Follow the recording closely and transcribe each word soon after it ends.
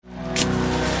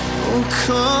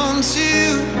come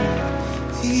to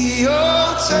the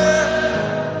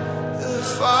altar, the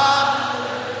fire.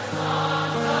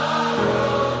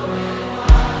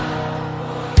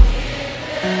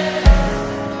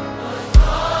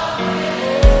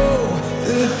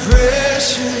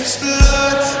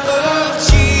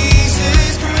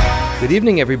 Good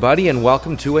evening, everybody, and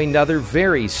welcome to another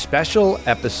very special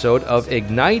episode of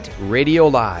Ignite Radio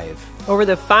Live. Over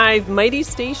the 5 mighty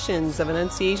stations of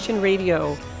Annunciation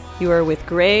Radio, you are with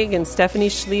Greg and Stephanie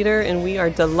Schlueter, and we are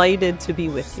delighted to be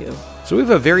with you. So we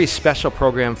have a very special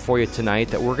program for you tonight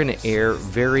that we're going to air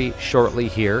very shortly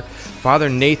here. Father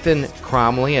Nathan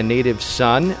Cromly, a native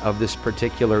son of this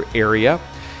particular area,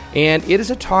 and it is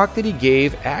a talk that he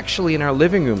gave actually in our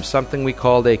living room, something we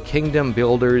called a Kingdom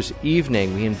Builders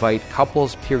Evening. We invite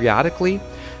couples periodically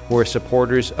who are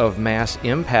supporters of Mass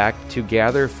Impact to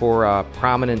gather for a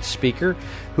prominent speaker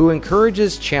who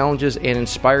encourages, challenges, and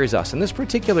inspires us. In this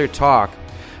particular talk,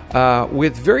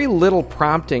 with very little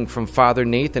prompting from Father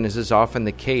Nathan, as is often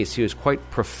the case, he was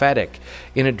quite prophetic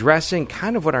in addressing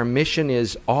kind of what our mission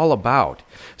is all about.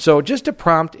 So just to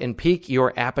prompt and pique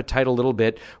your appetite a little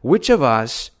bit, which of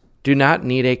us do not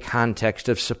need a context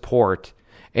of support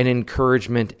and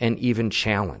encouragement and even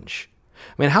challenge?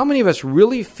 I mean, how many of us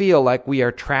really feel like we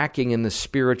are tracking in the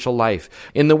spiritual life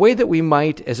in the way that we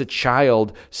might as a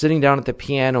child sitting down at the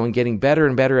piano and getting better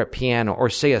and better at piano, or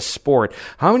say a sport?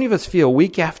 How many of us feel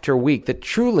week after week that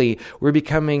truly we're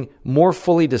becoming more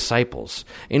fully disciples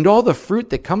and all the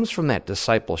fruit that comes from that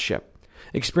discipleship,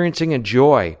 experiencing a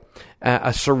joy,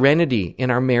 a serenity in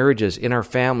our marriages, in our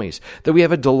families, that we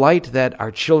have a delight that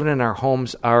our children in our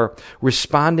homes are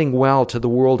responding well to the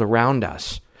world around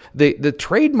us? The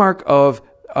trademark of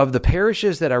the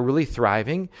parishes that are really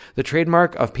thriving, the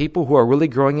trademark of people who are really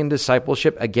growing in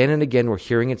discipleship, again and again, we're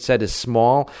hearing it said, is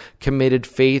small, committed,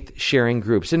 faith-sharing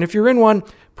groups. And if you're in one,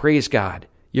 praise God.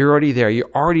 You're already there.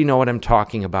 You already know what I'm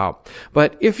talking about.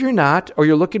 But if you're not, or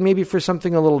you're looking maybe for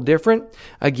something a little different,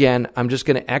 again, I'm just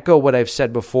going to echo what I've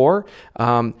said before.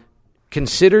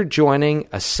 Consider joining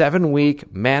a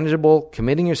 7-week, manageable,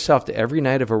 committing yourself to every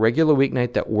night of a regular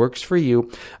weeknight that works for you,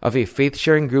 of a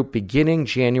faith-sharing group beginning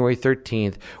January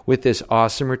 13th with this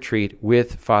awesome retreat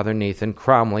with Father Nathan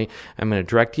Cromly. I'm going to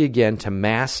direct you again to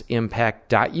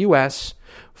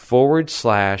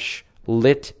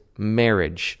massimpact.us/lit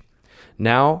marriage.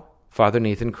 Now, Father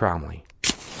Nathan Cromly.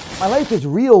 My life is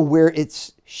real where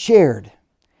it's shared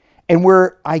and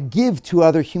where I give to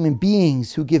other human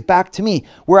beings who give back to me,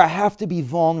 where I have to be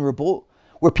vulnerable,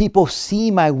 where people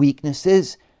see my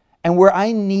weaknesses, and where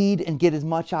I need and get as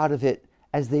much out of it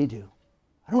as they do.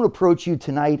 I don't approach you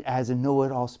tonight as a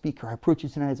know-it-all speaker. I approach you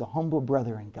tonight as a humble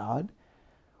brother in God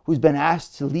who's been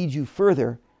asked to lead you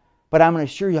further, but I'm going to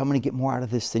assure you I'm going to get more out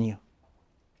of this than you.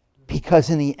 Because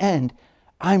in the end,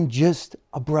 I'm just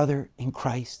a brother in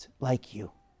Christ like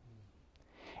you.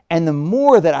 And the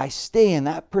more that I stay in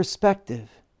that perspective,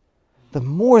 the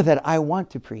more that I want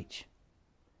to preach.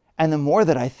 And the more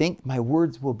that I think my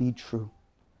words will be true.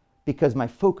 Because my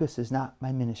focus is not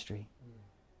my ministry.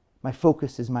 My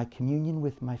focus is my communion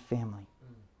with my family,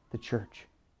 the church.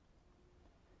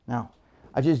 Now,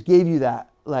 I just gave you that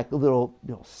like a little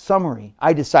summary.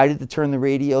 I decided to turn the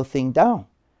radio thing down.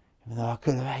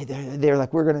 They're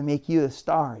like, we're going to make you a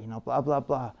star, blah, blah,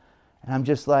 blah. And I'm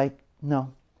just like,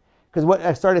 no. Because what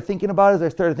I started thinking about is I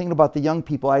started thinking about the young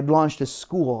people. I'd launched a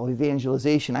school of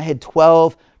evangelization. I had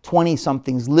 12,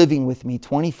 20-somethings living with me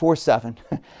 24/7.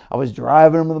 I was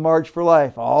driving them to the March for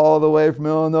Life all the way from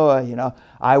Illinois.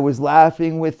 I was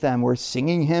laughing with them. We're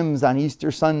singing hymns on Easter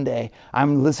Sunday.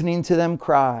 I'm listening to them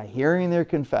cry, hearing their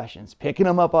confessions, picking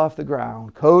them up off the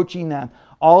ground, coaching them,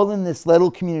 all in this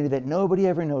little community that nobody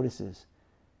ever notices.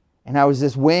 And I was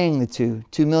just weighing the two.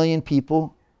 2 million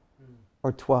people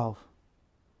or 12.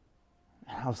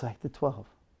 And I was like, the 12.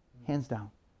 Hands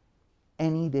down.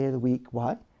 Any day of the week.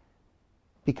 Why?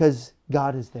 Because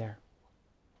God is there.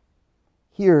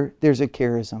 Here, there's a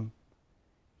charism.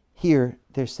 Here,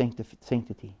 there's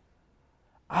sanctity.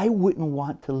 I wouldn't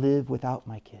want to live without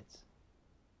my kids.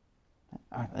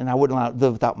 And I wouldn't want to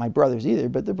live without my brothers either,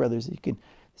 but the brothers,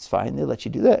 it's fine, they let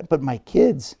you do that. But my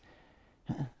kids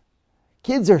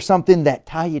are something that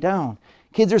tie you down.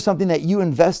 Kids are something that you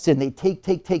invest in. They take,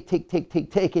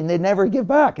 and they never give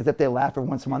back, except they laugh every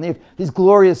once in a while. They have these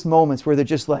glorious moments where they're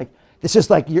just like, it's just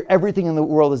like everything in the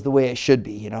world is the way it should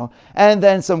be, And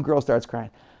then some girl starts crying.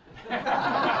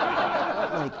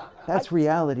 That's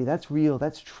reality. That's real.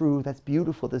 That's true. That's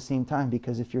beautiful at the same time,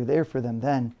 because if you're there for them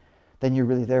then you're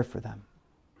really there for them.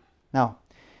 Now,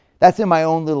 that's in my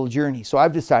own little journey. So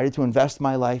I've decided to invest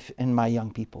my life in my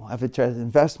young people. I've decided to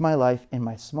invest my life in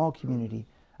my small community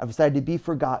I've decided to be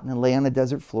forgotten and lay on a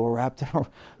desert floor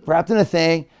wrapped in a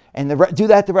thing and do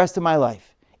that the rest of my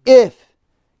life. If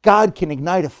God can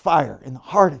ignite a fire in the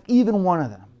heart of even one of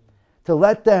them to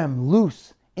let them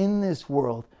loose in this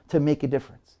world to make a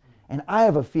difference. And I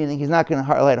have a feeling he's not going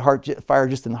to light a fire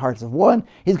just in the hearts of one.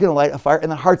 He's going to light a fire in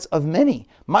the hearts of many.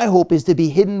 My hope is to be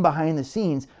hidden behind the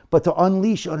scenes, but to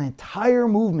unleash an entire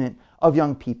movement of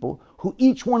young people who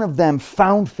each one of them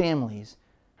found families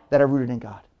that are rooted in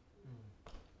God.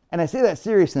 And I say that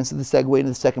seriously. This is the segue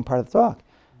into the second part of the talk.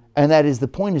 And that is, the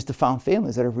point is to found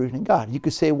families that are rooted in God. You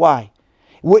could say, why?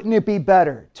 Wouldn't it be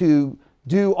better to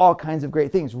do all kinds of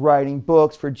great things, writing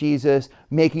books for Jesus,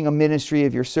 making a ministry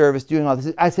of your service, doing all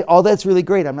this? I say, all that's really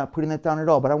great. I'm not putting that down at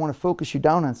all, but I want to focus you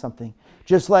down on something.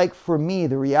 Just like for me,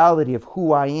 the reality of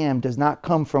who I am does not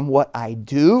come from what I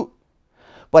do,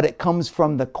 but it comes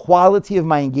from the quality of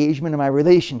my engagement and my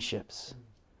relationships.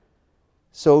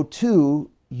 So too,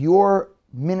 your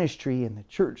ministry in the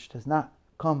church does not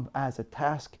come as a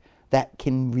task that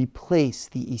can replace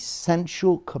the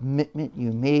essential commitment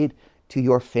you made to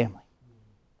your family.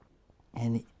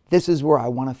 And this is where I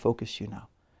want to focus you now.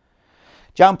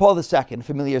 John Paul II,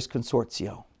 Familiaris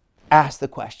Consortio, asked the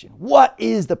question, what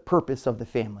is the purpose of the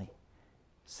family?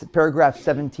 Paragraph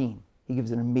 17, he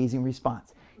gives an amazing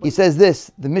response. He says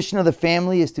this: the mission of the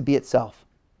family is to be itself.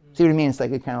 See what I mean? It's like,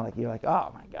 kind of like, you're like,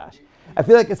 oh my gosh. I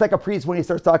feel like it's like a priest when he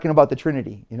starts talking about the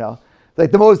Trinity, you know? It's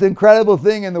like the most incredible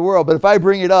thing in the world. But if I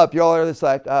bring it up, you all are just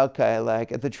like, okay,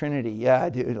 like at the Trinity. Yeah,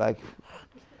 dude. Like,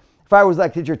 if I was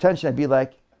like, get your attention, I'd be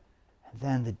like, and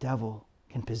then the devil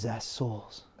can possess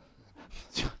souls.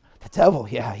 The devil,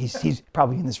 yeah, he's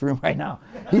probably in this room right now.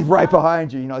 He's right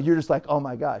behind you, you know. You're just like, oh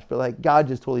my gosh. But like, God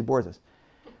just totally bores us.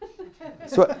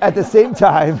 So at the same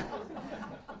time,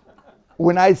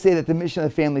 when I say that the mission of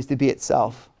the family is to be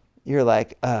itself, you're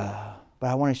like, but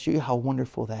I want to show you how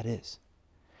wonderful that is.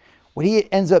 What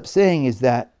he ends up saying is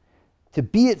that to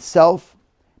be itself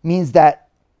means that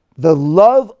the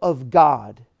love of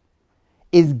God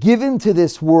is given to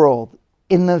this world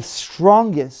in the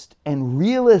strongest and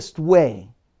realest way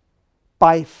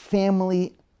by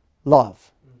family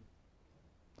love.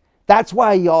 That's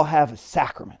why y'all have a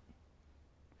sacrament.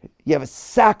 You have a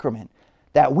sacrament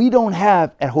that we don't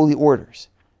have at Holy Orders.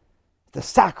 The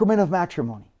sacrament of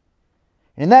matrimony.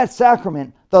 And in that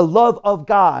sacrament, the love of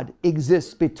God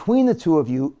exists between the two of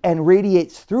you and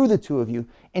radiates through the two of you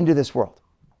into this world.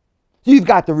 So you've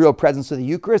got the real presence of the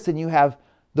Eucharist, and you have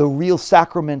the real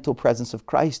sacramental presence of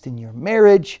Christ in your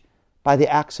marriage by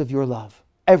the acts of your love.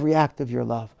 Every act of your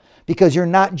love. Because you're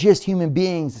not just human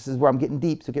beings. This is where I'm getting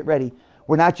deep, so get ready.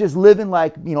 We're not just living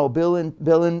like, you know, Bill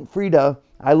and Frida.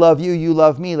 I love you, you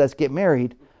love me, let's get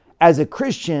married. As a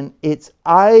Christian, it's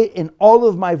I, in all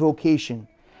of my vocation,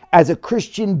 as a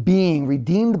Christian being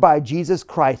redeemed by Jesus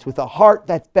Christ with a heart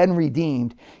that's been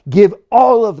redeemed, give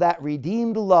all of that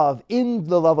redeemed love in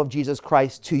the love of Jesus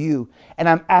Christ to you. And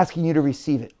I'm asking you to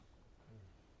receive it.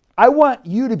 I want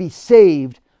you to be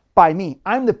saved by me.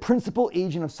 I'm the principal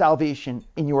agent of salvation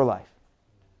in your life.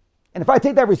 And if I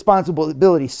take that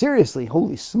responsibility seriously,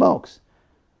 holy smokes,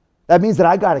 that means that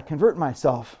I got to convert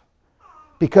myself.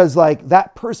 Because like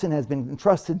that person has been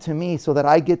entrusted to me so that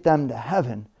I get them to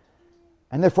heaven.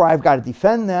 And therefore I've got to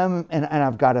defend them and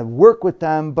I've got to work with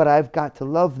them, but I've got to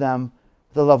love them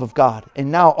with the love of God.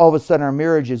 And now all of a sudden our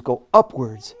marriages go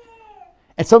upwards.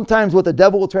 And sometimes what the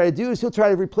devil will try to do is he'll try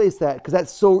to replace that because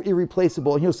that's so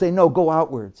irreplaceable. And he'll say, no, go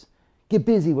outwards. Get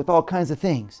busy with all kinds of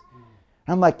things.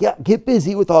 And I'm like, yeah, get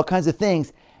busy with all kinds of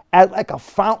things. At like a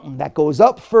fountain that goes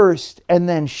up first and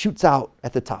then shoots out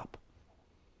at the top.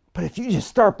 But if you just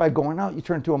start by going out, you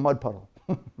turn into a mud puddle.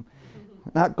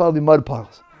 Not godly mud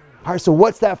puddles. All right, so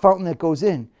what's that fountain that goes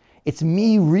in? It's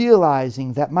me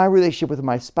realizing that my relationship with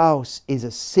my spouse is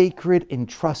a sacred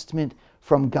entrustment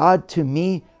from God to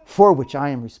me for which I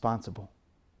am responsible.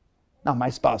 Now, my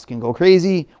spouse can go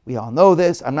crazy. We all know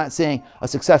this. I'm not saying a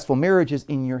successful marriage is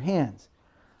in your hands.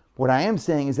 What I am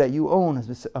saying is that you own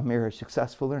a marriage,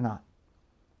 successful or not.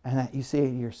 And that you say to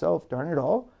yourself, darn it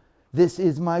all, this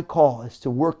is my call, is to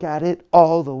work at it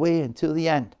all the way until the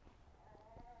end.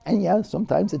 And yeah,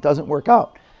 sometimes it doesn't work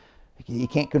out. You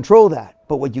can't control that.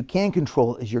 But what you can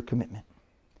control is your commitment.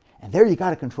 And there you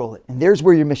got to control it. And there's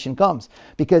where your mission comes.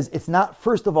 Because it's not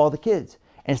first of all the kids.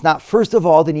 And it's not first of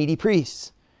all the needy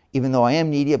priests. Even though I am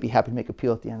needy, I'll be happy to make a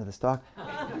appeal at the end of this talk.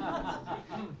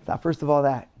 It's not first of all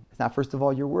that. It's not first of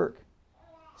all your work.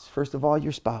 It's first of all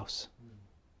your spouse.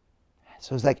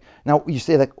 So it's like, now you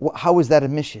say like, how is that a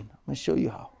mission? I'm going to show you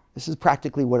how. This is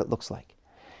practically what it looks like.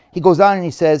 He goes on and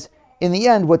he says, in the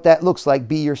end, what that looks like,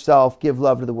 be yourself, give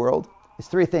love to the world, is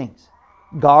three things.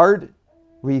 Guard,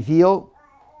 reveal,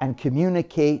 and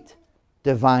communicate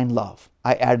divine love.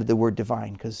 I added the word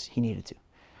divine because he needed to.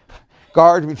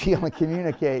 Guard, reveal, and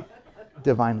communicate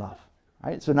divine love. All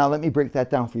right, so now let me break that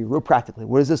down for you real practically.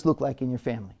 What does this look like in your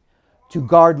family? To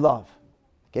guard love.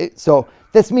 Okay, so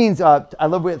this means, I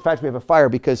love the fact we have a fire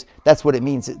because that's what it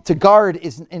means. To guard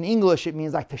is, in English, it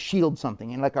means like to shield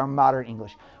something, in like our modern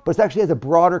English. But it actually has a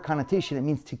broader connotation. It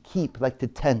means to keep, like to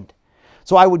tend.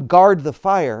 So I would guard the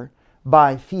fire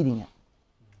by feeding it.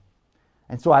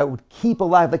 And so I would keep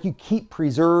alive, like you keep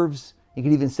preserves. You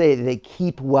could even say that they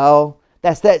keep well.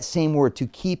 That's that same word, to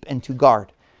keep and to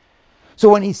guard. So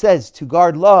when he says to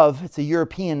guard love, it's a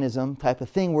Europeanism type of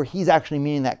thing where he's actually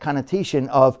meaning that connotation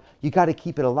of you got to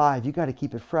keep it alive, you got to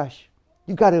keep it fresh.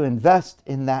 You've got to invest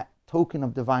in that token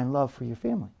of divine love for your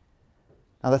family.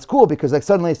 Now that's cool because like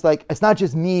suddenly it's like, it's not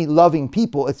just me loving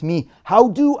people, it's me, how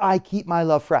do I keep my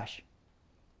love fresh?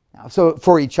 Now, so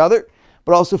for each other,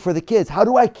 but also for the kids, how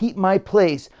do I keep my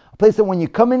place, a place that when you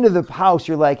come into the house,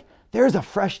 you're like, there's a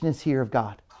freshness here of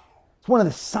God. It's one of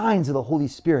the signs of the Holy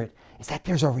Spirit. Is that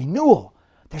there's a renewal,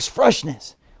 there's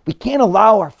freshness. We can't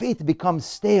allow our faith to become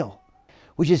stale.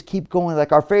 We just keep going.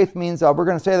 Like our faith means we're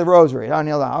going to say the rosary. I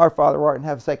kneel down, our Father who art in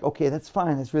heaven. It's like, okay, that's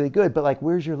fine, that's really good. But like,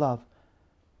 where's your love?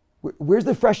 Where's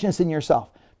the freshness in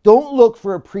yourself? Don't look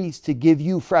for a priest to give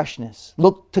you freshness.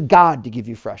 Look to God to give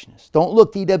you freshness. Don't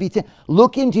look to EWTN.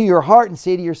 Look into your heart and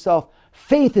say to yourself,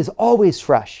 faith is always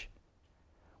fresh.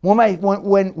 When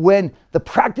the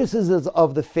practices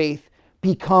of the faith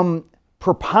become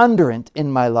preponderant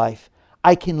in my life,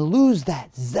 I can lose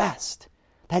that zest,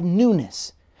 that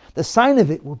newness. The sign of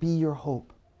it will be your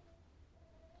hope.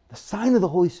 The sign of the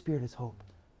Holy Spirit is hope.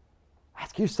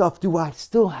 Ask yourself, do I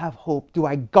still have hope? Do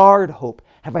I guard hope?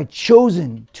 Have I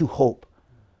chosen to hope?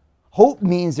 Hope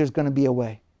means there's going to be a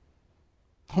way.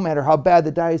 No matter how bad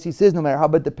the diocese is, no matter how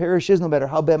bad the parish is, no matter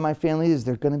how bad my family is,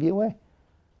 there's going to be a way.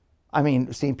 I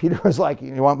mean, St. Peter was like,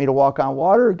 you want me to walk on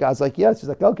water? God's like, yes. He's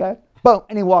like, okay. Boom.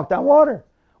 And he walked on water.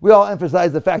 We all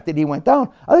emphasize the fact that he went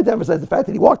down. I like to emphasize the fact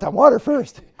that he walked on water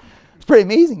first. It's pretty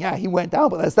amazing. Yeah, he went down,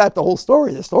 but that's not the whole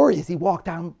story. The story is he walked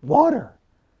on water.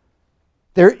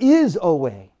 There is a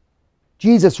way.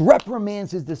 Jesus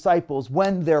reprimands his disciples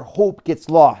when their hope gets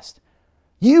lost.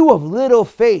 You of little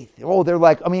faith. Oh, they're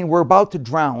like, we're about to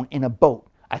drown in a boat.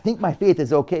 I think my faith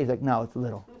is okay. He's like, no, it's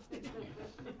little.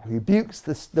 He rebukes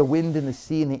the wind and the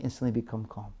sea and they instantly become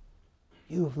calm.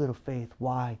 You of little faith,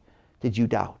 why did you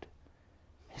doubt?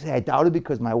 You say, I doubted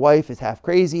because my wife is half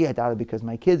crazy. I doubted because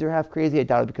my kids are half crazy. I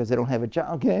doubted because they don't have a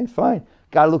job. Okay, fine.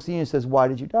 God looks at you and says, why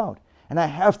did you doubt? And I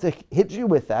have to hit you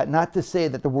with that, not to say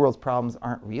that the world's problems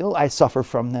aren't real. I suffer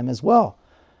from them as well.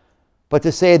 But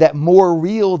to say that more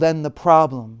real than the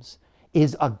problems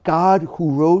is a God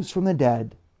who rose from the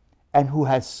dead and who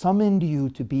has summoned you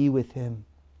to be with him.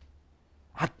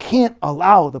 I can't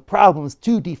allow the problems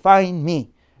to define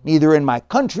me. Neither in my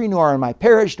country, nor in my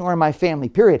parish, nor in my family,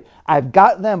 period. I've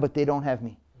got them, but they don't have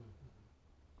me.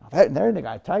 They're the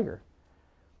guy, tiger.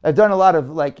 I've done a lot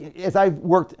of, as I've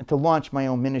worked to launch my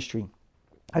own ministry,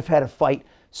 I've had to fight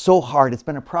so hard. It's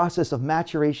been a process of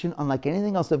maturation unlike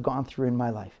anything else I've gone through in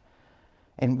my life.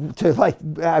 And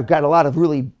I've got a lot of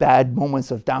really bad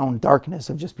moments of darkness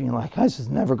of just being like, this is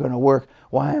never going to work.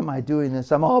 Why am I doing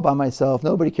this? I'm all by myself.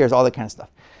 Nobody cares, all that kind of stuff.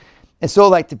 And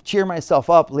so to cheer myself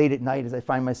up late at night as I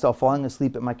find myself falling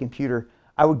asleep at my computer,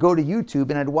 I would go to YouTube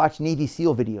and I'd watch Navy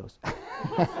SEAL videos.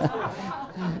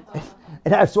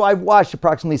 So I've watched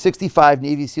approximately 65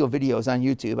 Navy SEAL videos on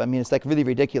YouTube. It's like really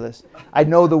ridiculous. I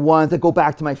know the ones, I go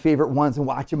back to my favorite ones and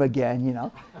watch them again,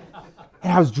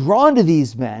 And I was drawn to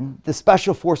these men, the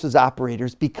Special Forces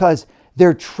operators, because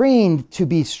they're trained to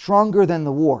be stronger than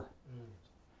the war.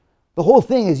 The whole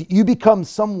thing is you become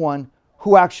someone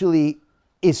who actually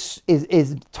is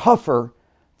tougher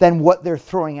than what they're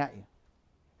throwing at you.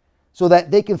 So that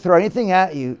they can throw anything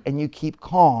at you and you keep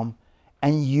calm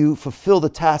and you fulfill the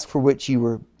task for which you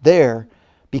were there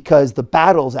because the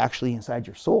battle's actually inside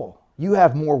your soul. You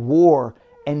have more war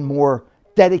and more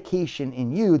dedication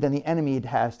in you than the enemy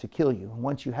has to kill you. And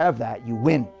once you have that, you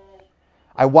win.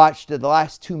 I watched the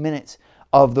last 2 minutes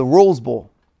of the Rose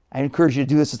Bowl. I encourage you to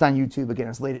do this. It's on YouTube again.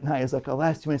 It's late at night. It's like the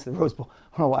last 2 minutes of the Rose Bowl.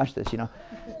 I want to watch this,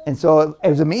 And so it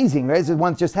was amazing, right? This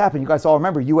one just happened. You guys all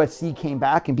remember USC came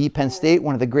back and beat Penn State,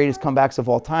 one of the greatest comebacks of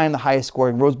all time, the highest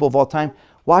scoring Rose Bowl of all time.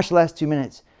 Watch the last 2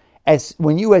 minutes. As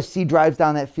when USC drives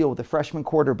down that field with a freshman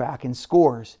quarterback and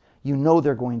scores, you know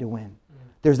they're going to win.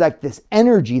 There's like this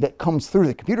energy that comes through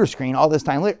the computer screen all this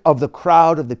time later of the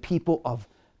crowd, of the people, of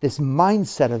this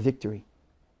mindset of victory.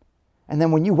 And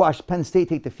then when you watch Penn State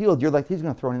take the field, you're like, he's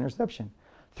going to throw an interception.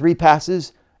 3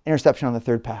 passes, interception on the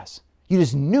 3rd pass. You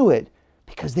just knew it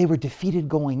because they were defeated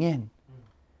going in.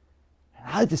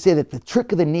 I like to say that the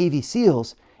trick of the Navy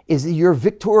SEALs is that you're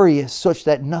victorious such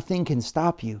that nothing can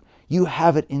stop you. You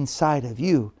have it inside of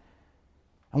you.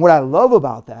 And what I love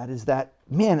about that is that,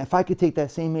 man, if I could take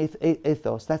that same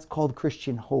ethos, that's called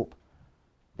Christian hope.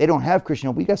 They don't have Christian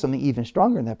hope. We got something even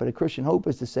stronger than that. But a Christian hope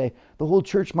is to say the whole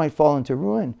church might fall into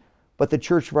ruin, but the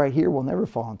church right here will never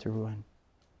fall into ruin.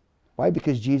 Why?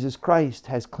 Because Jesus Christ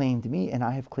has claimed me and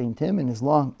I have claimed him. And as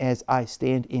long as I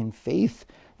stand in faith,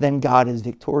 then God is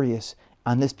victorious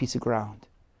on this piece of ground.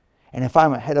 And if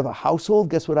I'm a head of a household,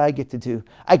 guess what I get to do?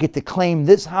 I get to claim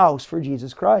this house for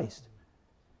Jesus Christ.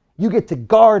 You get to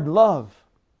guard love.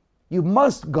 You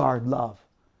must guard love.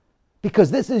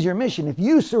 Because this is your mission. If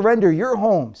you surrender your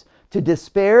homes to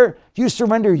despair, if you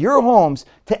surrender your homes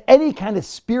to any kind of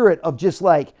spirit of just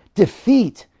like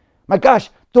defeat, my gosh,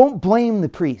 don't blame the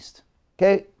priest,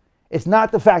 okay? It's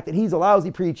not the fact that he's a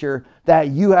lousy preacher that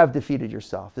you have defeated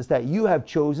yourself. It's that you have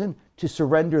chosen to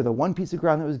surrender the one piece of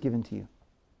ground that was given to you.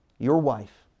 Your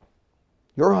wife,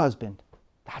 your husband.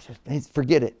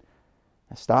 Forget it.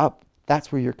 Now stop.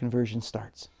 That's where your conversion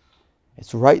starts.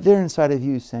 It's right there inside of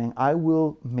you saying, I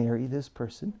will marry this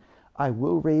person. I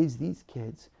will raise these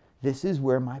kids. This is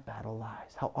where my battle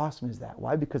lies. How awesome is that?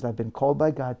 Why? Because I've been called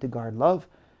by God to guard love,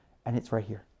 and it's right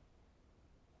here.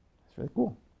 It's really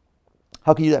cool.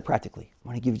 How can you do that practically? I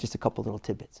want to give you just a couple little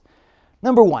tidbits.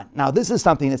 Number one, now this is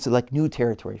something that's like new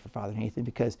territory for Father Nathan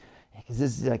because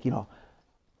this is like,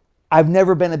 I've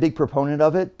never been a big proponent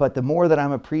of it, but the more that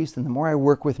I'm a priest and the more I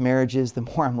work with marriages, the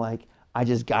more I'm like, I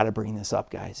just got to bring this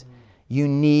up, guys. You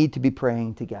need to be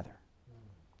praying together.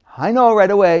 I know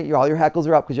right away, all your hackles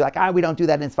are up because you're like, we don't do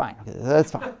that and it's fine. Okay,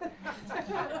 that's fine.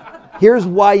 Here's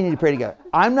why you need to pray together.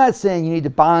 I'm not saying you need to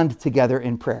bond together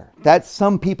in prayer.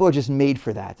 Some people are just made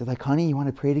for that. They're like, honey, you want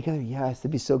to pray together? Yes,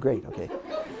 that'd be so great. Okay.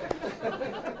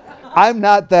 I'm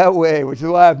not that way, which is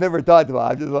why I've never thought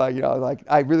about it. I'm just like,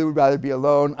 I really would rather be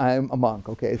alone. I'm a monk.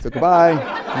 Okay, so goodbye.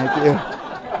 Thank you.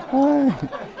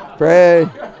 Bye. Pray.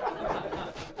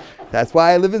 That's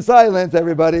why I live in silence,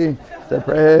 everybody. To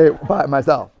pray by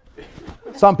myself.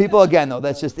 Some people, again, though,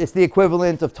 it's the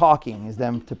equivalent of talking, is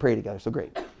them to pray together. So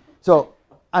great. So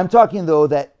I'm talking, though,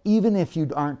 that even if you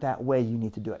aren't that way, you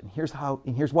need to do it. And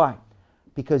here's why.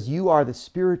 Because you are the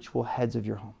spiritual heads of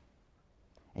your home.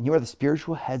 And you are the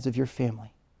spiritual heads of your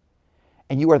family.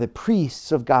 And you are the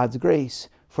priests of God's grace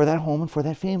for that home and for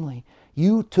that family.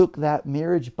 You took that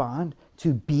marriage bond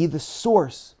to be the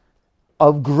source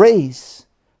of grace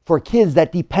for kids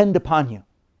that depend upon you.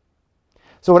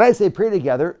 So when I say pray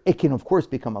together, it can of course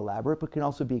become elaborate, but can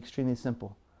also be extremely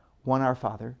simple. One Our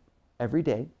Father every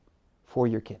day for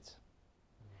your kids.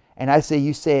 And I say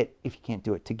you say it, if you can't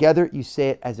do it together, you say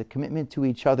it as a commitment to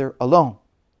each other alone.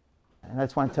 And I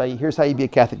just want to tell you, here's how you be a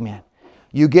Catholic man.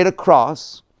 You get a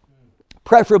cross,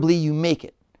 preferably you make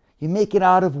it. You make it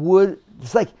out of wood.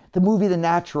 It's like the movie The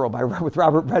Natural with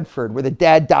Robert Redford, where the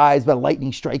dad dies by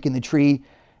lightning striking the tree,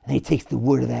 and he takes the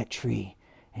wood of that tree,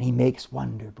 and he makes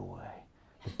Wonder Boy,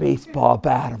 the baseball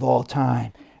bat of all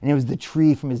time. And it was the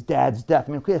tree from his dad's death.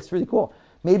 I mean, okay, that's really cool.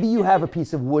 Maybe you have a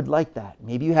piece of wood like that.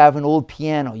 Maybe you have an old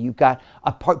piano. You've got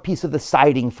a piece of the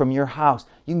siding from your house.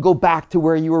 You can go back to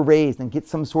where you were raised and get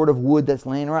some sort of wood that's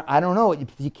laying around. I don't know. If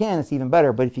you can, it's even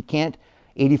better. But if you can't,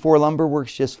 84 lumber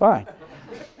works just fine.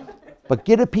 But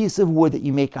get a piece of wood that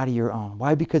you make out of your own.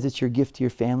 Why? Because it's your gift to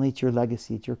your family. It's your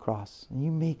legacy. It's your cross. And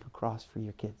you make a cross for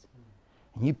your kids.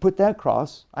 And you put that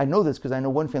cross, I know this because I know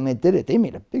one family that did it. They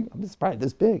made a big, it's probably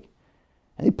this big.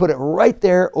 And they put it right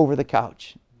there over the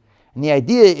couch. And the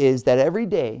idea is that every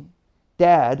day,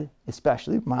 dad,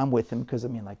 especially, mom with him, because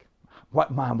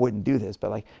what mom wouldn't do this,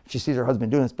 but if she sees her husband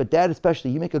doing this, but dad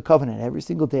especially, you make a covenant every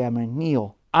single day. I'm going to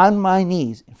kneel on my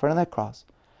knees in front of that cross.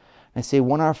 And I say,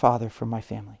 One Our Father for my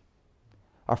family.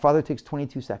 Our Father takes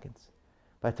 22 seconds.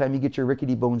 By the time you get your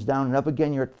rickety bones down and up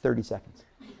again, you're at 30 seconds.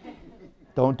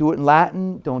 Don't do it in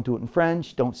Latin. Don't do it in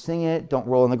French. Don't sing it. Don't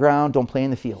roll on the ground. Don't play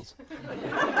in the fields.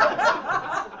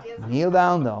 Kneel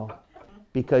down, though,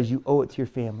 because you owe it to your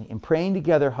family. And praying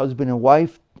together, husband and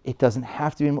wife, it doesn't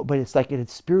have to be, but it's like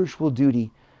it's spiritual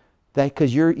duty that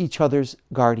because you're each other's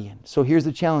guardian. So here's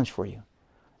the challenge for you.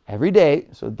 Every day,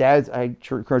 so dads, I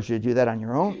encourage you to do that on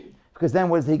your own, because then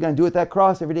what is he going to do with that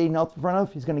cross every day he knelt in front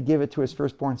of? He's going to give it to his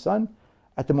firstborn son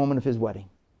at the moment of his wedding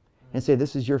and say,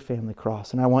 this is your family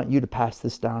cross, and I want you to pass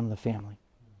this down to the family.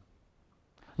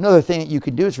 Another thing that you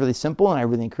can do is really simple, and I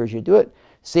really encourage you to do it.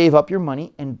 Save up your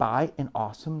money and buy an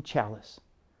awesome chalice.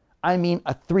 I mean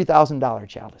a $3,000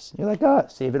 chalice. You're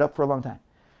like, save it up for a long time.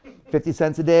 50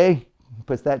 cents a day,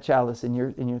 puts that chalice in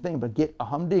your thing. But get a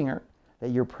humdinger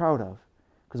that you're proud of.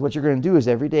 Because what you're going to do is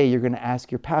every day you're going to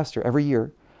ask your pastor every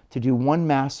year to do one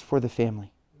mass for the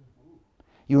family.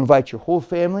 You invite your whole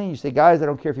family. You say, guys, I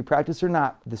don't care if you practice or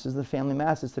not. This is the family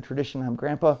mass. It's the tradition. I'm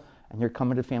grandpa, and you're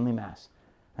coming to family mass.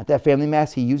 At that family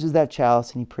mass, he uses that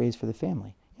chalice and he prays for the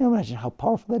family. You know, imagine how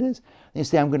powerful that is. And you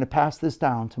say, I'm going to pass this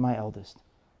down to my eldest.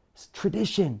 It's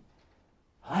tradition.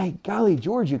 Like, golly,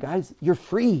 George, you guys, you're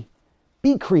free.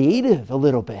 Be creative a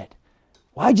little bit.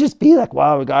 Why just be like,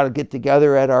 wow, we got to get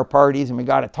together at our parties and we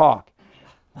got to talk.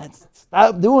 Let's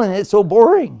stop doing it. It's so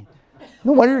boring.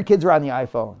 No wonder your kids are on the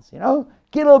iPhones, you know?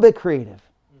 Get a little bit creative.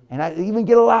 And I even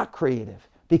get a lot creative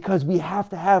because we have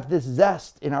to have this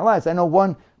zest in our lives. I know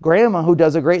one grandma who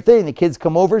does a great thing. The kids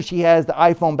come over. She has the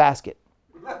iPhone basket.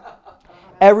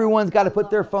 Everyone's got to put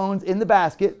their phones in the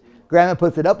basket. Grandma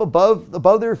puts it up above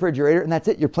the refrigerator, and that's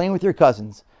it. You're playing with your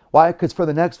cousins. Why? Because for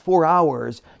the next 4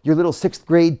 hours, your little 6th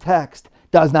grade text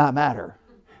does not matter.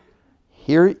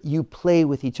 Here you play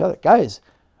with each other. Guys,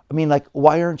 I mean, like,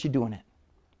 why aren't you doing it?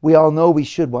 We all know we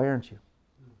should. Why aren't you?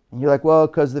 And you're like, well,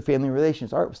 because of the family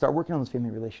relations. All right, start working on those family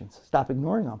relations. Stop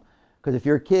ignoring them. Because if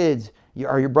your kids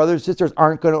or your brothers and sisters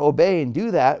aren't going to obey and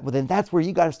do that, well, then that's where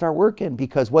you got to start working.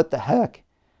 Because what the heck?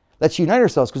 Let's unite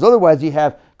ourselves. Because otherwise you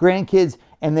have grandkids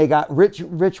and they got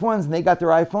rich ones and they got their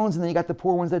iPhones, and then you got the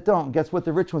poor ones that don't. Guess what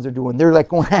the rich ones are doing? They're like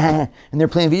going, and they're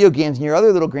playing video games, and your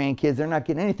other little grandkids, they're not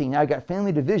getting anything. Now you got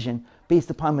family division based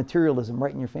upon materialism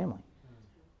right in your family.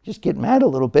 Just get mad a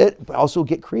little bit, but also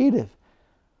get creative.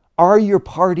 Are your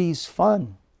parties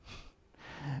fun?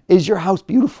 Is your house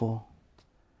beautiful?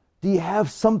 Do you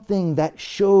have something that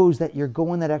shows that you're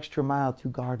going that extra mile to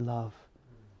guard love?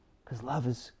 Because love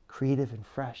is creative and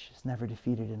fresh. It's never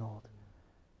defeated and old.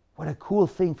 What a cool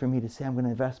thing for me to say, I'm going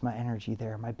to invest my energy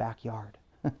there in my backyard.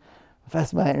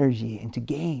 Invest my energy into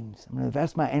games. I'm going to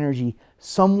invest my energy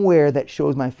somewhere that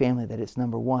shows my family that it's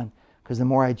number one. Because the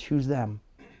more I choose them,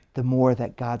 the more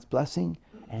that God's blessing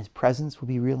and His presence will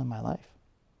be real in my life.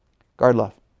 Guard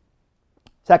love.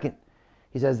 Second,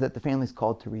 he says that the family is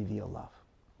called to reveal love.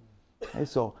 Okay,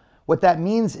 so what that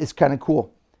means is kind of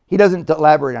cool. He doesn't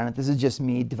elaborate on it. This is just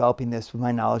me developing this with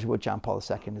my knowledge of what John Paul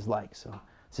II is like. So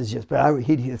this is just,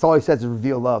 it's all he says is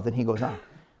reveal love. Then he goes on.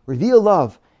 Reveal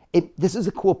love. This is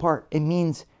a cool part. It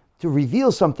means to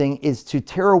reveal something is to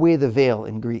tear away the veil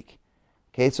in Greek.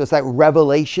 Okay, so it's like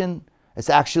revelation.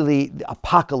 It's actually the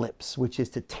apocalypse, which is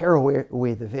to tear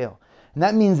away the veil. And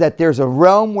that means that there's a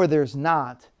realm where there's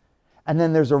not, and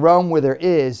then there's a realm where there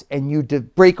is, and you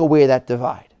break away that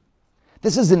divide.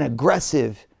 This is an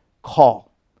aggressive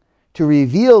call. To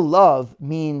reveal love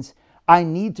means I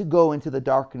need to go into the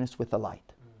darkness with the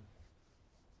light.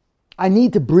 I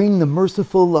need to bring the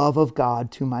merciful love of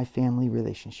God to my family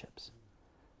relationships.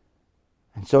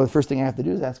 And so the first thing I have to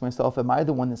do is ask myself, am I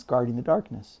the one that's guarding the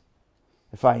darkness?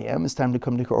 If I am, it's time to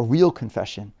come to a real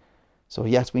confession. So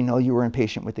yes, we know you were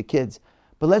impatient with the kids,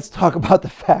 but let's talk about the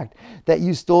fact that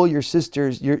you stole your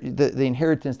sister's, the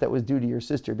inheritance that was due to your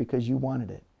sister because you wanted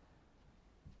it.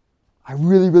 I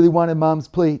really, really wanted Mom's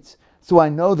plates, so I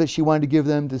know that she wanted to give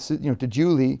them to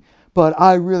Julie, but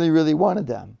I really, really wanted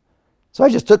them. So I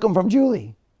just took them from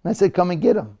Julie, and I said, come and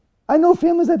get them. I know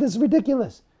families like this is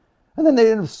ridiculous. And then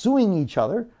they end up suing each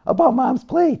other about Mom's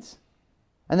plates.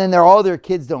 And then all their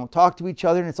kids don't talk to each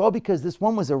other. And it's all because this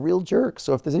one was a real jerk.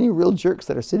 So if there's any real jerks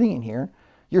that are sitting in here,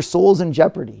 your soul's in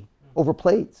jeopardy over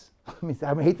plates. I mean,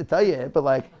 I hate to tell you it, but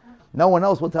like, no one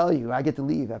else will tell you. I get to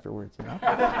leave afterwards, you know?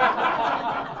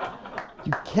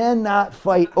 You cannot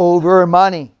fight over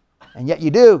money. And yet you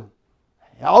do.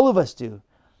 All of us do.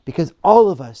 Because all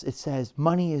of us, it says,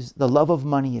 the love of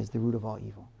money is the root of all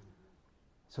evil.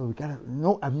 So we got to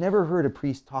know, I've never heard a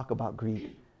priest talk about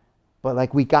greed. But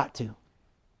like, we got to.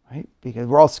 Right? Because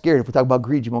we're all scared if we talk about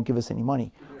greed, you won't give us any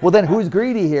money. Well, then who's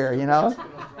greedy here, you know?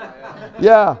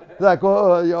 Yeah, like,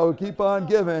 keep on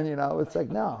giving, you know. It's like,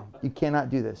 no, you cannot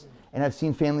do this. And I've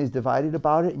seen families divided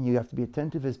about it, and you have to be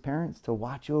attentive as parents to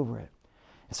watch over it.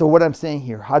 So what I'm saying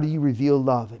here, how do you reveal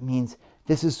love? It means,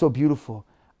 this is so beautiful.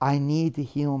 I need to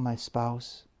heal my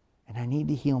spouse, and I need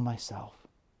to heal myself.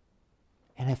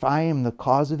 And if I am the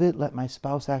cause of it, let my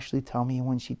spouse actually tell me. And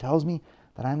when she tells me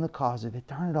that I'm the cause of it,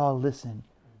 darn it all, listen.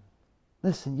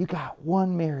 Listen, you got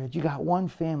one marriage, you got one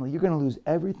family. You're going to lose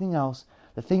everything else.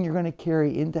 The thing you're going to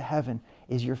carry into heaven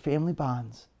is your family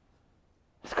bonds.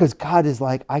 Because God is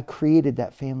like, I created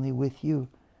that family with you.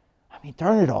 I mean,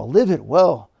 darn it all, live it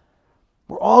well.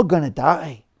 We're all going to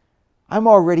die. I'm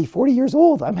already 40 years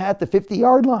old. I'm at the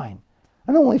 50-yard line.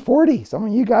 I'm only 40. Some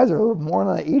of you guys are a little more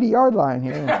on the 80-yard line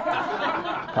here.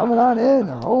 Coming on in,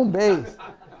 or home base.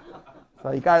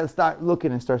 So you got to start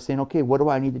looking and start saying, okay, what do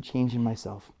I need to change in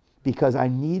myself? Because I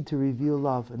need to reveal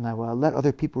love, and I will let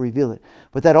other people reveal it.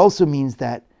 But that also means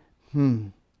that,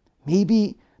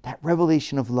 maybe that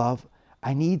revelation of love,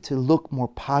 I need to look more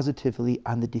positively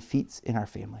on the defeats in our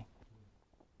family.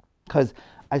 Because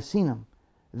I've seen them.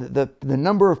 The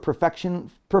number of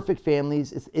perfect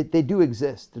families, they do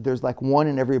exist. There's like one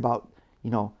in every about,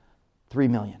 3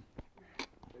 million.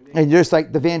 And just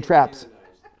like the Van Trapps.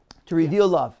 To reveal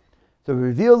love. So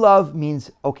reveal love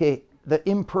means, okay, the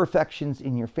imperfections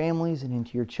in your families and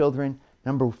into your children,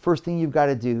 first thing you've got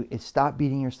to do is stop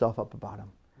beating yourself up about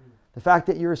them. The fact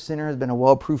that you're a sinner has been a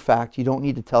well-proved fact. You don't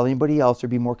need to tell anybody else or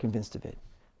be more convinced of it.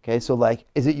 Okay, so like,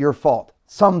 is it your fault?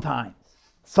 Sometimes.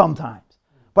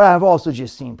 But I've also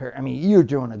just seen you're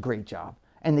doing a great job.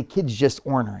 And the kid's just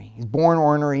ornery. He's born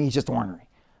ornery, he's just ornery.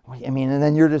 And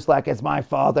then you're just like, it's my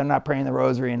fault, I'm not praying the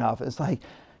rosary enough. It's like,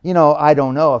 I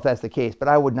don't know if that's the case, but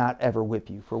I would not ever whip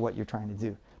you for what you're trying to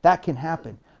do. That can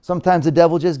happen. Sometimes the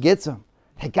devil just gets them.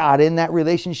 They got in that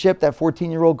relationship, that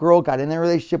 14-year-old girl got in that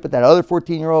relationship with that other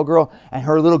 14-year-old girl and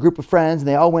her little group of friends, and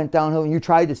they all went downhill, and you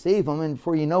tried to save them, and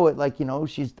before you know it,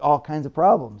 she's all kinds of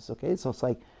problems, okay? So it's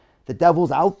like the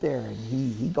devil's out there, and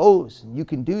he goes, and you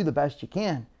can do the best you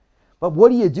can. But what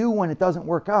do you do when it doesn't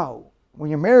work out?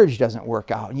 When your marriage doesn't work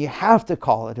out, and you have to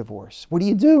call a divorce? What do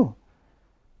you do?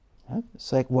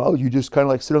 It's like, well, you just kind of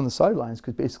like sit on the sidelines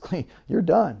because basically you're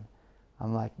done.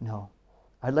 I'm like, no.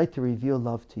 I'd like to reveal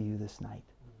love to you this night.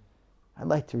 I'd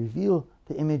like to reveal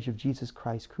the image of Jesus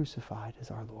Christ crucified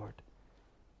as our Lord,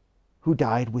 who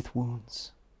died with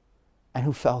wounds and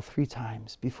who fell 3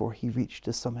 times before he reached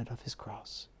the summit of his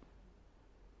cross.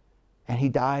 And he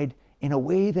died in a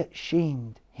way that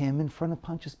shamed him in front of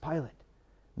Pontius Pilate.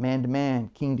 Man to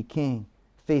man, king to king,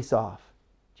 face off.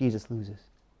 Jesus loses.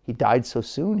 He died so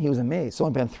soon, he was amazed. It's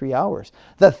only been 3 hours.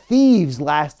 The thieves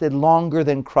lasted longer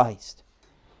than Christ.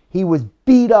 He was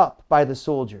beat up by the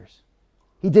soldiers.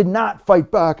 He did not fight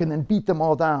back and then beat them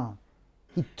all down.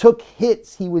 He took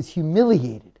hits. He was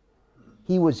humiliated.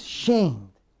 He was shamed.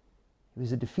 He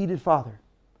was a defeated father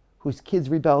whose kids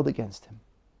rebelled against him.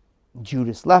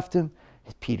 Judas left him.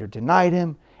 Peter denied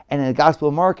him. And in the Gospel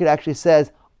of Mark, it actually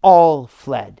says, all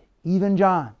fled. Even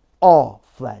John, all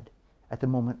fled at the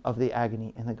moment of the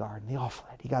agony in the garden. They all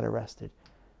fled. He got arrested.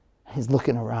 He's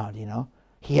looking around,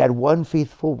 He had one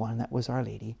faithful one, that was Our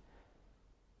Lady.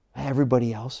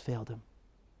 Everybody else failed him.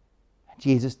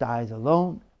 Jesus dies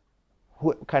alone.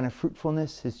 What kind of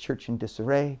fruitfulness? His church in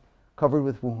disarray, covered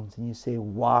with wounds. And you say,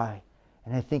 why?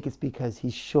 And I think it's because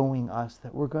he's showing us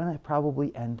that we're going to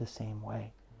probably end the same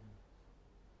way.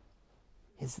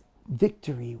 His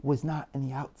victory was not in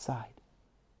the outside.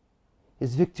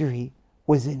 His victory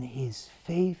was in his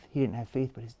faith. He didn't have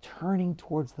faith, but his turning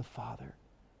towards the Father.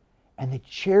 And the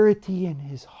charity in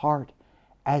his heart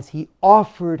as he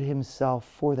offered himself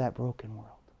for that broken world.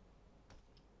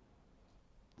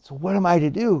 So what am I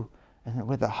to do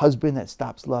with a husband that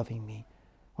stops loving me?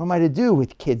 What am I to do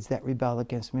with kids that rebel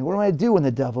against me? What am I to do when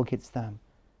the devil gets them?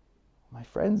 My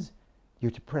friends, you're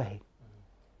to pray.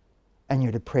 And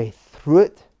you're to pray through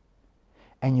it.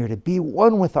 And you're to be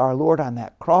one with our Lord on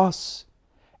that cross.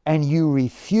 And you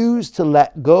refuse to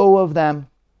let go of them.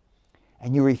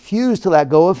 And you refuse to let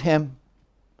go of him.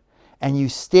 And you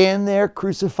stand there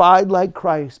crucified like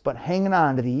Christ, but hanging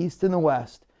on to the east and the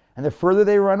west. And the further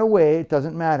they run away, it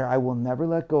doesn't matter. I will never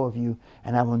let go of you,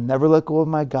 and I will never let go of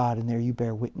my God. And there you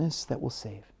bear witness that will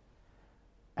save.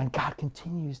 And God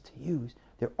continues to use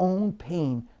their own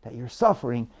pain that you're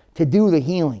suffering to do the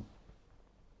healing.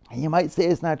 And you might say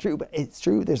it's not true, but it's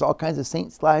true. There's all kinds of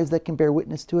saints' lives that can bear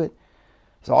witness to it.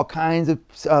 There's all kinds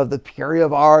of the Puri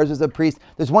of Ars as a priest.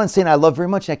 There's one saint I love very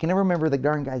much, and I can never remember the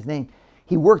darn guy's name.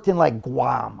 He worked in like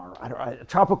Guam, or a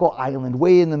tropical island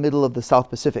way in the middle of the South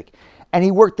Pacific. And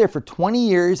he worked there for 20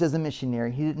 years as a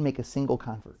missionary. He didn't make a single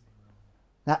convert.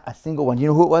 Not a single one. You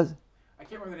know who it was? I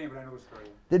can't remember the name, but I know the story.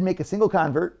 Didn't make a single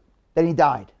convert. Then he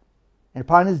died. And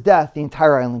upon his death, the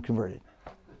entire island converted.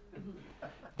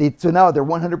 So now they're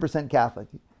 100% Catholic.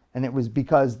 And it was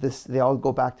because they all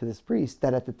go back to this priest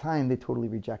that at the time they totally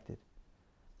rejected.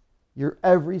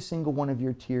 Every single one of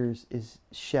your tears is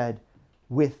shed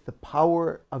with the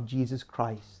power of Jesus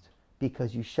Christ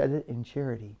because you shed it in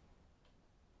charity.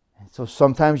 And so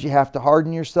sometimes you have to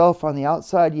harden yourself on the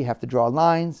outside. You have to draw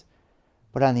lines.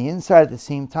 But on the inside at the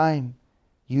same time,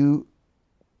 you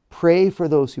pray for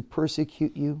those who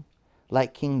persecute you,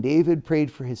 like King David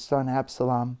prayed for his son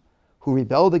Absalom, who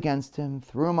rebelled against him,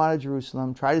 threw him out of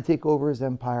Jerusalem, tried to take over his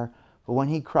empire. But when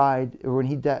he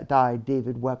died,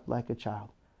 David wept like a child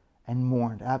and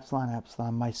mourned, Absalom,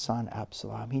 Absalom, my son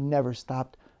Absalom. He never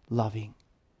stopped loving.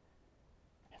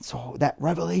 And so that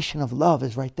revelation of love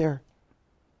is right there.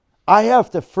 I have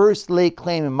to first lay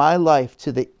claim in my life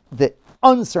to the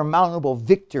unsurmountable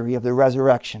victory of the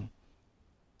resurrection.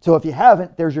 So if you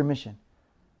haven't, there's your mission.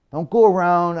 Don't go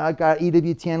around, I got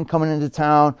EWTN coming into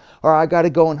town, or I got to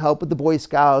go and help with the Boy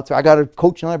Scouts, or I got to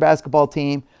coach another basketball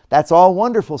team. That's all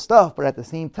wonderful stuff, but at the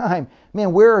same time,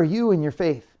 man, where are you in your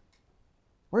faith?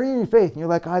 Where are you in your faith? And you're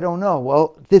like, I don't know.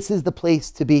 Well, this is the place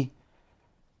to be.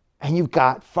 And you've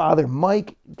got Father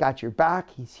Mike, got your back.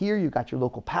 He's here. You've got your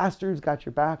local pastors, got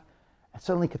your back. And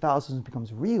suddenly Catholicism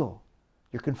becomes real.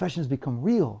 Your confessions become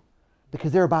real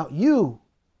because they're about you.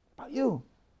 About you.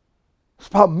 It's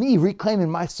about me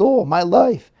reclaiming my soul, my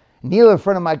life, kneeling in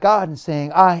front of my God and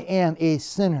saying, I am a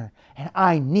sinner and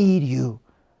I need you.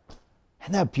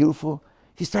 Isn't that beautiful?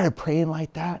 If you started praying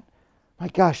like that, my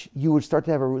gosh, you would start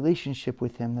to have a relationship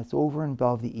with him that's over and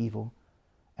above the evil.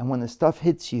 And when the stuff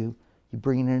hits you, you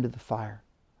bring it into the fire.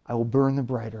 I will burn the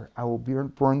brighter. I will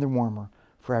burn the warmer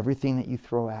for everything that you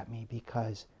throw at me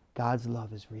because God's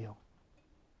love is real.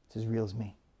 It's as real as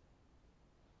me.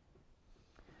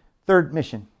 Third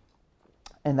mission.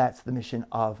 And that's the mission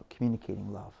of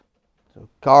communicating love. So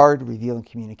guard, reveal, and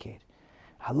communicate.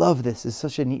 I love this. It's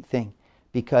such a neat thing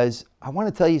because I want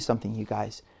to tell you something, you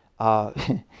guys.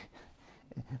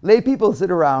 Lay people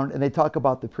sit around and they talk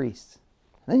about the priests.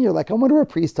 And then you're like, I wonder what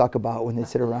priests talk about when they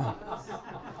sit around.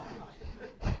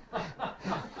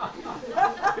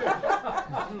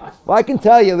 Well, I can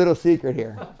tell you a little secret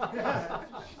here.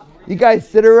 You guys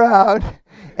sit around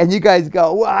and you guys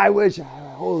go, well, I wish...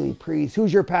 Holy priest,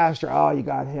 who's your pastor? Oh, you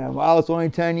got him. Well, it's only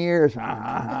 10 years.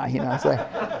 It's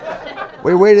like,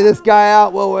 we waited this guy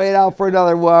out. We'll wait out for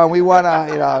another one. We want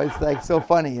to, it's like so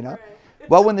funny,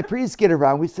 Well, when the priests get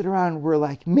around, we sit around and we're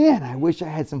like, man, I wish I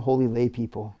had some holy lay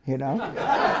people, Who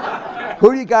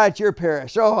do you got at your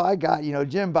parish? Oh, I got,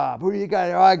 Jim Bob. Who do you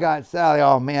got? Oh, I got Sally.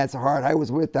 Oh, man, it's hard. I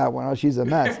was with that one. Oh, she's a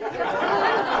mess.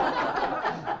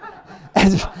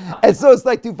 And so it's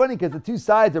like too funny because the two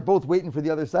sides are both waiting for the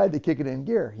other side to kick it in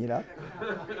gear,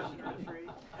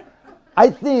 I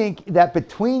think that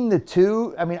between the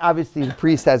two, obviously the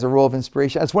priest has a role of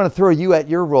inspiration. I just want to throw you at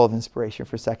your role of inspiration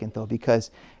for a second, though,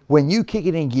 because when you kick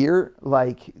it in gear,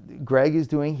 like Greg is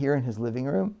doing here in his living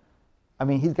room,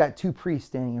 he's got two priests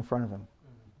standing in front of him,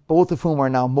 both of whom are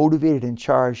now motivated and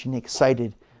charged and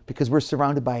excited because we're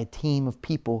surrounded by a team of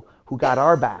people who got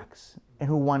our backs and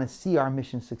who want to see our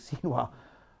mission succeed. Well,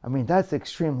 that's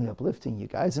extremely uplifting, you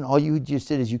guys. And all you just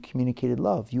did is you communicated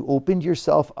love. You opened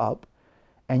yourself up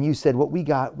and you said, what we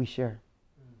got, we share.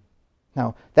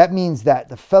 Now, that means that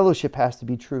the fellowship has to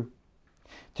be true.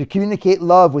 To communicate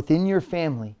love within your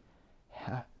family,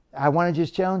 I want to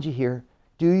just challenge you here.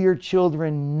 Do your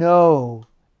children know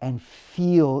and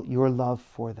feel your love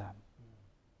for them?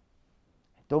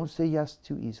 Don't say yes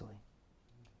too easily.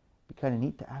 It'd be kind of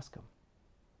neat to ask them.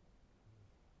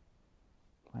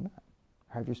 Why not?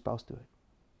 Have your spouse do it.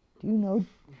 Do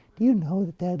you know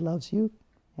that Dad loves you?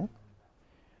 Yeah.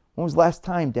 When was the last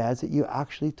time, dads, that you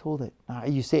actually told it? Now,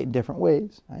 you say it in different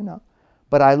ways, I know.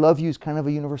 But I love you is kind of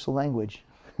a universal language.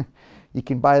 You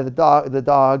can buy the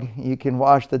dog, you can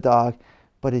wash the dog,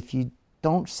 but if you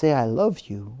don't say I love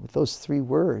you with those 3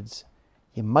 words,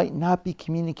 you might not be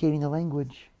communicating the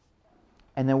language.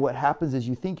 And then what happens is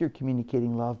you think you're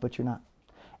communicating love, but you're not.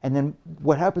 And then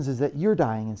what happens is that you're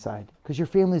dying inside because your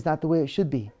family's not the way it should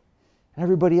be. And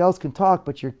everybody else can talk,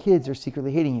 but your kids are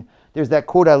secretly hating you. There's that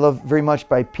quote I love very much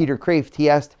by Peter Kraft.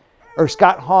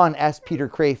 Scott Hahn asked Peter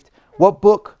Kraft, what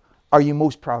book are you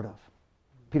most proud of?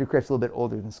 Peter Kraft's a little bit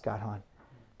older than Scott Hahn.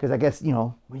 Because I guess,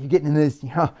 when you're getting in this,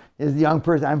 as a young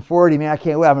person, I'm 40, man, I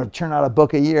can't wait. I'm going to turn out a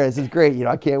book a year. This is great.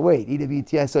 I can't wait.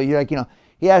 EWTN. So you're like,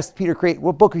 he asked Peter Kraft,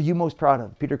 what book are you most proud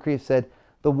of? Peter Kraft said,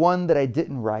 the one that I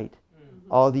didn't write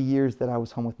all the years that I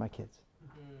was home with my kids.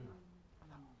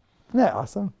 Isn't that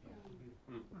awesome?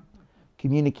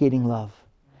 Communicating love.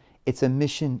 It's a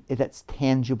mission that's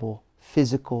tangible,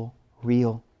 physical,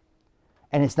 real.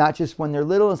 And it's not just when they're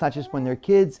little, it's not just when they're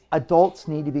kids. Adults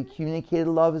need to be communicated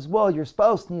love as well. Your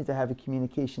spouse needs to have a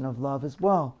communication of love as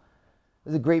well.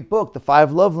 There's a great book, The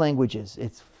 5 Love Languages.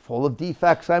 It's full of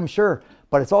defects, I'm sure,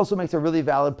 but it also makes a really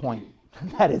valid point.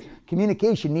 That is,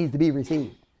 communication needs to be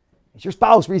received. Is your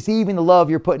spouse receiving the love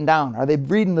you're putting down? Are they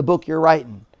reading the book you're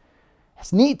writing?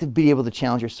 It's neat to be able to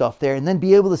challenge yourself there and then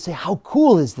be able to say, how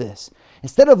cool is this?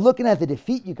 Instead of looking at the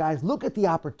defeat, you guys, look at the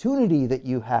opportunity that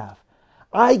you have.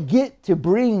 I get to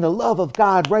bring the love of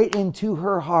God right into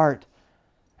her heart.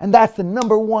 And that's the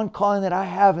number one calling that I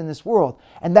have in this world.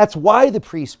 And that's why the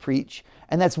priests preach.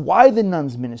 And that's why the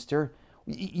nuns minister.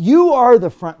 You are the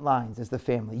front lines as the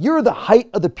family. You're the height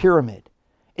of the pyramid.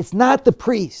 It's not the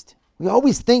priest. We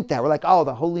always think that. We're like, oh,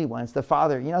 the Holy One, it's the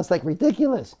Father. It's like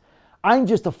ridiculous. I'm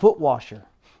just a foot washer.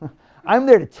 I'm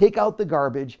there to take out the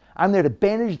garbage. I'm there to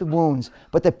bandage the wounds.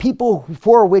 But the people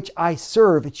for which I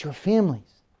serve, it's your families.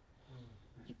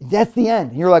 That's the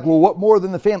end. And you're like, well, what more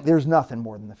than the family? There's nothing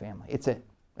more than the family. It's it.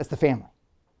 That's the family.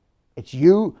 It's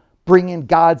you bringing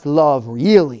God's love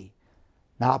really,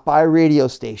 not by a radio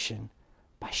station,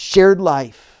 by shared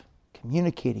life,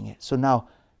 communicating it. So now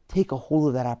take a hold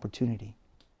of that opportunity.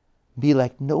 Be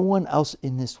like no one else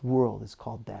in this world is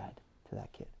called dad to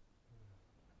that kid.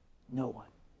 No one.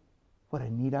 What a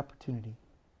neat opportunity.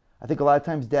 I think a lot of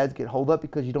times dads get holed up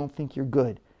because you don't think you're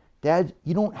good. Dad,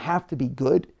 you don't have to be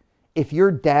good. If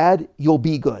you're dad, you'll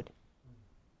be good.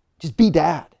 Just be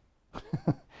dad.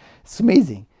 It's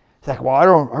amazing. It's like, well,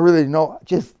 I really know.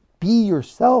 Just be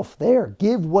yourself there.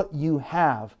 Give what you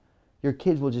have. Your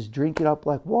kids will just drink it up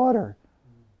like water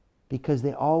because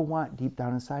they all want deep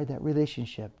down inside that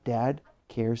relationship. Dad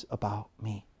cares about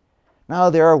me. Now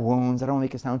there are wounds. I don't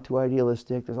make it sound too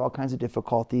idealistic. There's all kinds of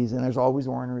difficulties and there's always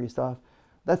ornery stuff.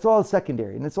 That's all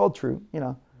secondary and it's all true, you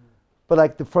know. But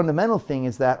like the fundamental thing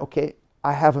is that, okay,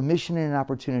 I have a mission and an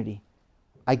opportunity.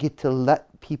 I get to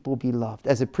let people be loved.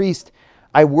 As a priest,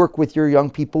 I work with your young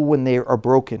people when they are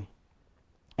broken.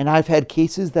 And I've had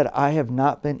cases that I have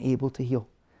not been able to heal.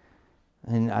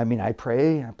 And I mean, I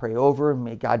pray over,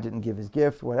 and God didn't give his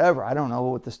gift, whatever. I don't know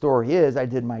what the story is. I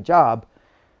did my job.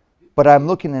 But I'm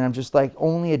looking and I'm just like,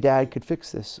 only a dad could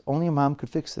fix this. Only a mom could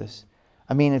fix this.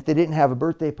 I mean, if they didn't have a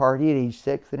birthday party at age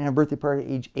 6, they didn't have a birthday party at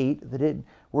age 8, they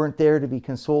weren't there to be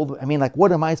consoled. I mean, like,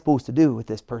 what am I supposed to do with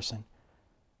this person?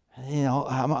 You know,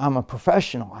 I'm a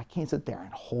professional. I can't sit there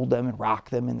and hold them and rock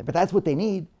them. But that's what they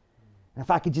need. And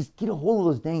if I could just get a hold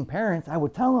of those dang parents, I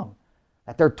would tell them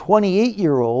that their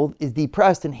 28-year-old is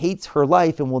depressed and hates her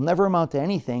life and will never amount to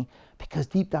anything because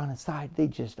deep down inside, they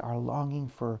just are longing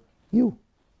for you.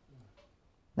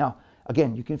 Now,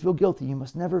 again, you can feel guilty. You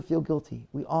must never feel guilty.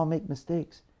 We all make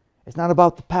mistakes. It's not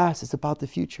about the past. It's about the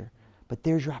future. But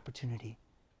there's your opportunity.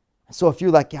 So if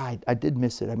you're like, yeah, I did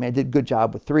miss it. I mean, I did a good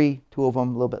job with 3, 2 of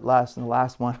them, a little bit less, and the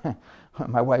last one,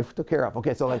 my wife took care of.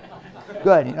 Okay, so like,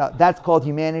 good. You know, that's called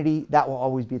humanity. That will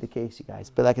always be the case, you guys.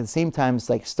 But like at the same time, it's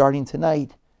like starting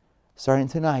tonight,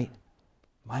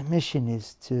 my mission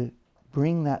is to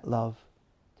bring that love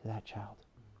to that child.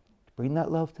 Bring that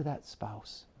love to that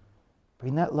spouse.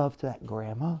 Bring that love to that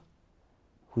grandma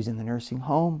who's in the nursing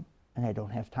home and I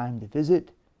don't have time to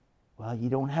visit. Well, you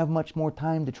don't have much more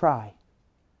time to try.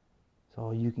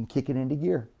 So you can kick it into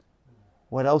gear.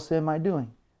 What else am I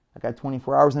doing? I got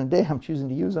 24 hours in a day. I'm choosing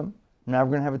to use them. I'm never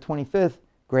going to have a 25th.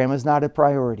 Grandma's not a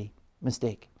priority.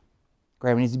 Mistake.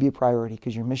 Grandma needs to be a priority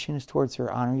because your mission is towards her.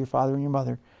 Honor your father and your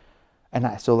mother. And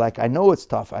I know it's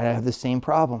tough. I have the same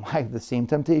problem. I have the same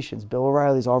temptations. Bill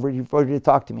O'Reilly's already ready to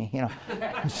talk to me. You know,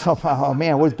 so, oh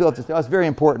man, what's Bill to say? Oh, it's very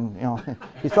important. You know,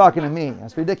 he's talking to me.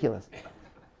 It's ridiculous.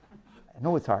 I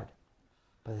know it's hard,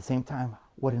 but at the same time,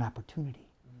 what an opportunity.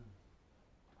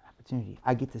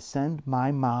 I get to send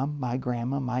my mom, my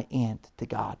grandma, my aunt to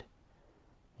God.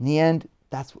 In the end,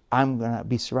 I'm going to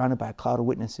be surrounded by a cloud of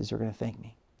witnesses who are going to thank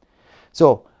me.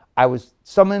 So I was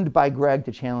summoned by Greg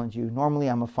to challenge you. Normally,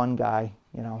 I'm a fun guy.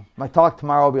 You know, my talk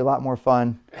tomorrow will be a lot more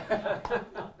fun.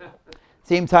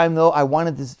 Same time, though, I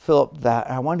wanted to fill up that.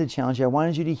 I wanted to challenge you. I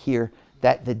wanted you to hear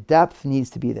that the depth needs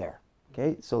to be there.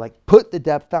 Okay, so like put the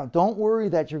depth down. Don't worry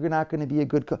that you're not going to be a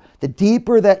good coach. The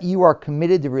deeper that you are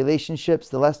committed to relationships,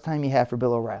 the less time you have for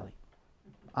Bill O'Reilly.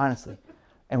 Honestly.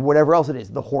 And whatever else it is,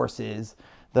 the horses,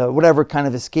 the whatever kind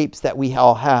of escapes that we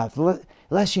all have, the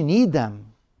less you need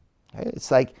them. Okay? It's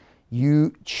like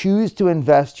you choose to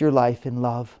invest your life in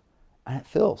love and it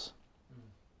fills.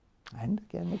 And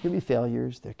again, there can be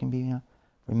failures. There can be,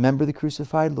 remember the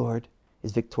crucified Lord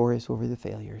is victorious over the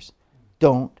failures.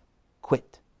 Don't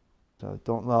quit. So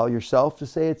don't allow yourself to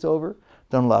say it's over.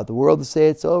 Don't allow the world to say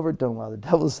it's over. Don't allow the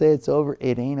devil to say it's over.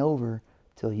 It ain't over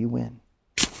till you win.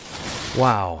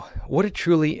 Wow, what a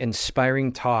truly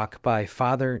inspiring talk by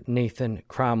Father Nathan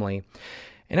Cromly.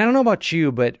 And I don't know about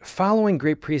you, but following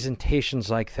great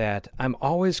presentations like that, I'm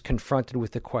always confronted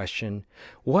with the question,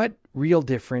 what real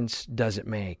difference does it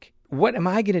make? What am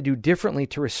I going to do differently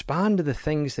to respond to the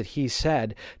things that he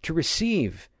said, to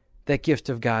receive that gift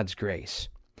of God's grace?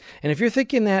 And if you're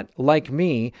thinking that, like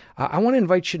me, I want to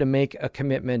invite you to make a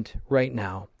commitment right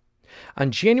now. On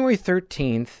January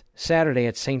 13th, Saturday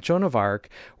at St. Joan of Arc,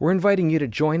 we're inviting you to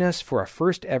join us for our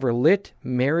first ever Lit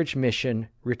Marriage Mission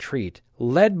Retreat,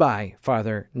 led by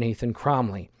Father Nathan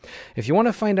Cromly. If you want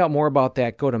to find out more about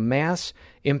that, go to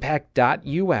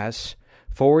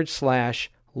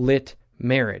massimpact.us/lit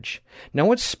marriage. Now,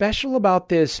 what's special about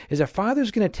this is that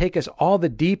Father's going to take us all the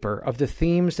deeper of the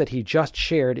themes that he just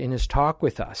shared in his talk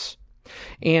with us.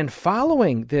 And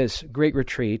following this great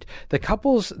retreat, the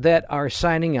couples that are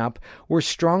signing up, we're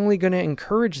strongly going to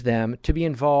encourage them to be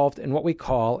involved in what we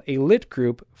call a LIT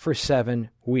group for 7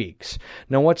 weeks.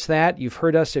 Now, what's that? You've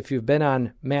heard us if you've been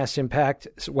on Mass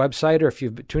Impact's website or if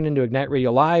you've tuned into Ignite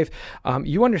Radio Live.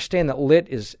 You understand that LIT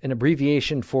is an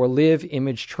abbreviation for Live,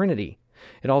 Image, Trinity.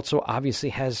 It also obviously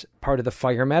has part of the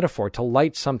fire metaphor, to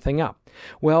light something up.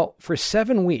 Well, for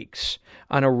 7 weeks,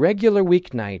 on a regular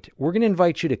weeknight, we're going to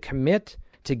invite you to commit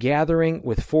to gathering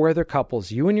with 4 other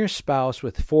couples, you and your spouse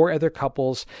with 4 other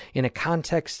couples, in a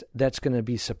context that's going to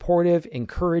be supportive,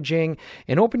 encouraging,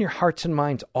 and open your hearts and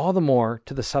minds all the more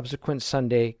to the subsequent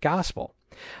Sunday gospel.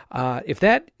 If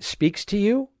that speaks to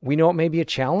you, we know it may be a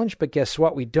challenge, but guess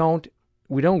what? We don't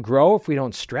grow if we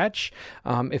don't stretch.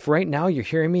 If right now you're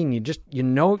hearing me and you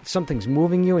know something's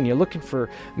moving you and you're looking for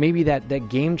maybe that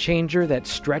game changer, that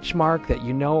stretch mark that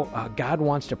God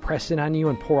wants to press in on you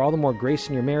and pour all the more grace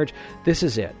in your marriage, this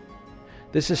is it.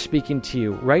 This is speaking to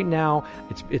you. Right now,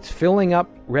 it's filling up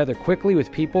rather quickly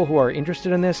with people who are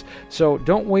interested in this. So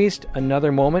don't waste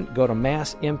another moment. Go to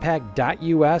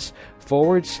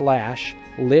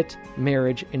massimpact.us/lit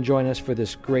marriage and join us for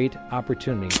this great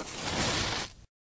opportunity.